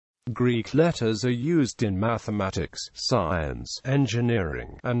Greek letters are used in mathematics, science,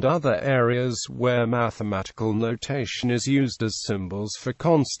 engineering, and other areas where mathematical notation is used as symbols for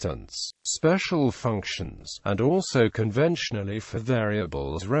constants, special functions, and also conventionally for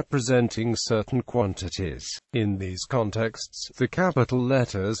variables representing certain quantities. In these contexts, the capital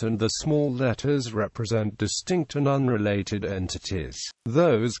letters and the small letters represent distinct and unrelated entities.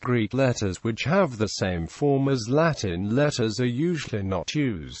 Those Greek letters which have the same form as Latin letters are usually not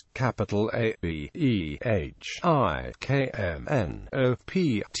used. Capital A, B, E, H, I, K, M, N, O,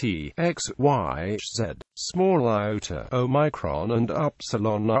 P, T, X, Y, Z. Small iota, omicron and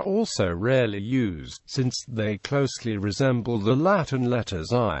upsilon are also rarely used, since they closely resemble the Latin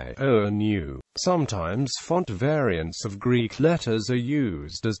letters I, O and U. Sometimes font variants of Greek letters are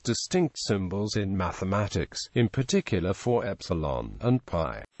used as distinct symbols in mathematics, in particular for epsilon and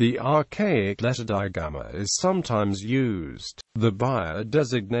pi. The archaic letter digamma is sometimes used. The Bayer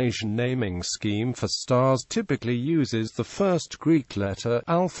designation naming scheme for stars typically uses the first Greek letter,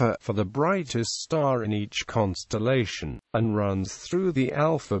 alpha, for the brightest star in each constellation, and runs through the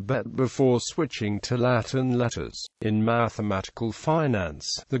alphabet before switching to Latin letters. In mathematical finance,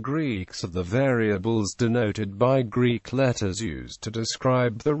 the Greeks are the variables denoted by Greek letters used to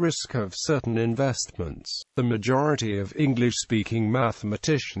describe the risk of certain investments. The majority of English-speaking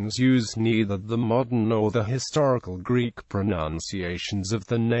mathematicians use neither the modern nor the historical Greek pronunciations of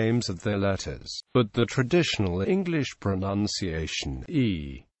the names of their letters, but the traditional English pronunciation,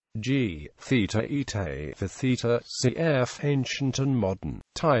 e.g., theta, eta, for theta, cf. ancient and modern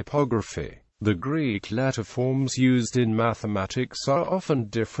typography. The Greek letter forms used in mathematics are often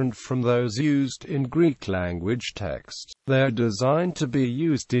different from those used in Greek language text. They are designed to be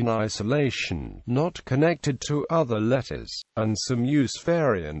used in isolation, not connected to other letters, and some use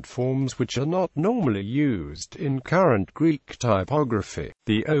variant forms which are not normally used in current Greek typography.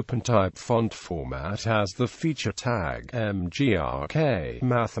 The OpenType font format has the feature tag MGRK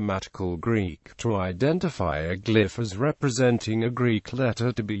Mathematical Greek to identify a glyph as representing a Greek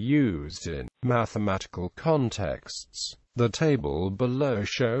letter to be used in mathematical contexts. The table below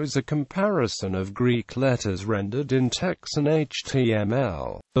shows a comparison of Greek letters rendered in text and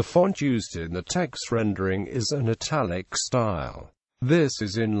HTML. The font used in the text rendering is an italic style. This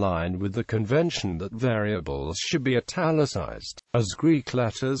is in line with the convention that variables should be italicized, as Greek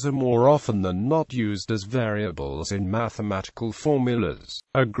letters are more often than not used as variables in mathematical formulas.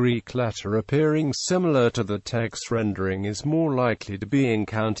 A Greek letter appearing similar to the text rendering is more likely to be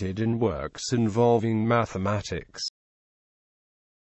encountered in works involving mathematics.